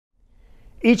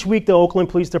Each week, the Oakland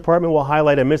Police Department will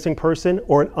highlight a missing person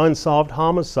or an unsolved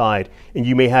homicide, and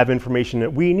you may have information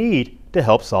that we need to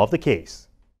help solve the case.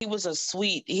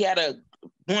 He had a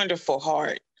wonderful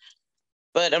heart,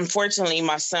 but unfortunately,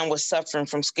 my son was suffering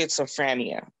from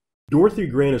schizophrenia. Dorothy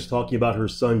Grant is talking about her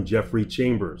son, Jeffery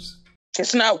Chambers.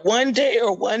 It's not one day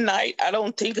or one night I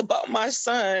don't think about my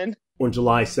son. On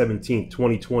July 17,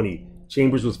 2020,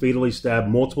 Chambers was fatally stabbed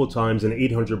multiple times in the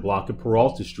 800 block of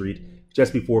Peralta Street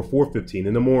just before 4:15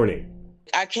 in the morning.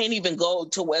 I can't even go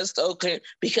to West Oakland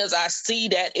because I see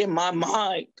that in my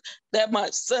mind that my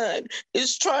son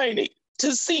is trying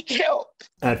to seek help.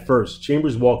 At first,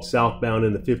 Chambers walked southbound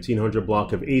in the 1500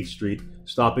 block of 8th Street,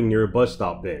 stopping near a bus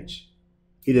stop bench.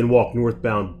 He then walked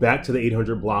northbound back to the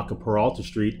 800 block of Peralta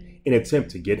Street in an attempt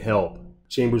to get help.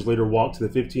 Chambers later walked to the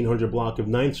 1500 block of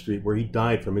 9th Street, where he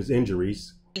died from his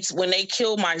injuries. When they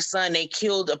killed my son, they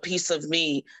killed a piece of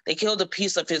me. They killed a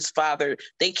piece of his father.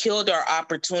 They killed our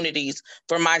opportunities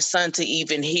for my son to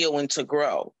even heal and to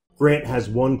grow. Grant has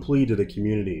one plea to the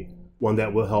community, one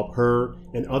that will help her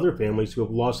and other families who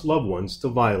have lost loved ones to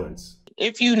violence.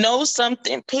 If you know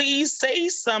something, please say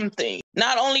something.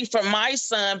 Not only for my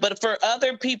son, but for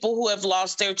other people who have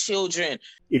lost their children.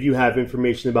 If you have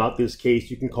information about this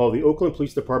case, you can call the Oakland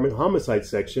Police Department Homicide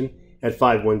Section at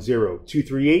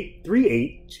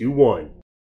 510-238-3821.